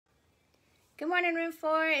Good morning, room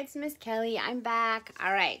 4. It's Miss Kelly. I'm back.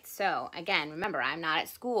 All right, so again, remember, I'm not at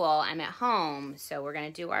school. I'm at home. So we're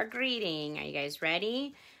going to do our greeting. Are you guys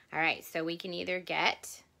ready? All right, so we can either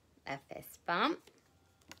get a fist bump,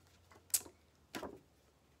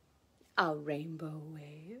 a rainbow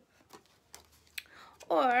wave,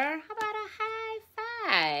 or how about a high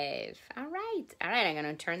five? All right, I'm going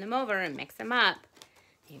to turn them over and mix them up.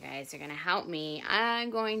 You guys are going to help me.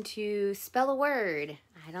 I'm going to spell a word.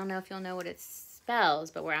 I don't know if you'll know what it spells,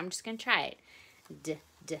 but I'm just going to try it. D,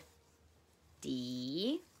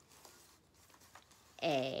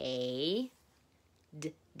 A,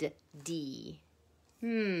 D. D,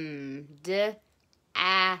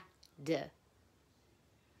 A, D.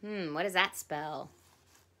 What does that spell?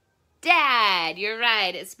 Dad. You're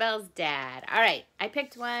right. It spells dad. All right, I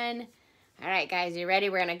picked one. All right, guys, you ready?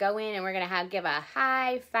 We're going to go in and we're going to give a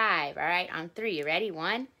high five. All right, on 3. You ready?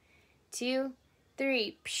 1, 2,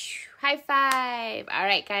 3. High five. All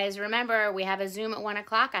right, guys, remember, we have a Zoom at 1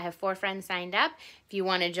 o'clock. I have 4 friends signed up. If you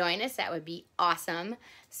want to join us, that would be awesome.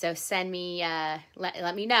 So send me,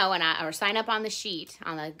 let me know, or sign up on the sheet,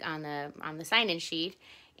 on the sign-in sheet,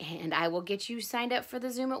 and I will get you signed up for the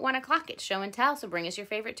Zoom at 1 o'clock. It's show and tell, so bring us your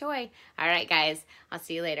favorite toy. All right, guys, I'll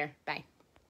see you later. Bye.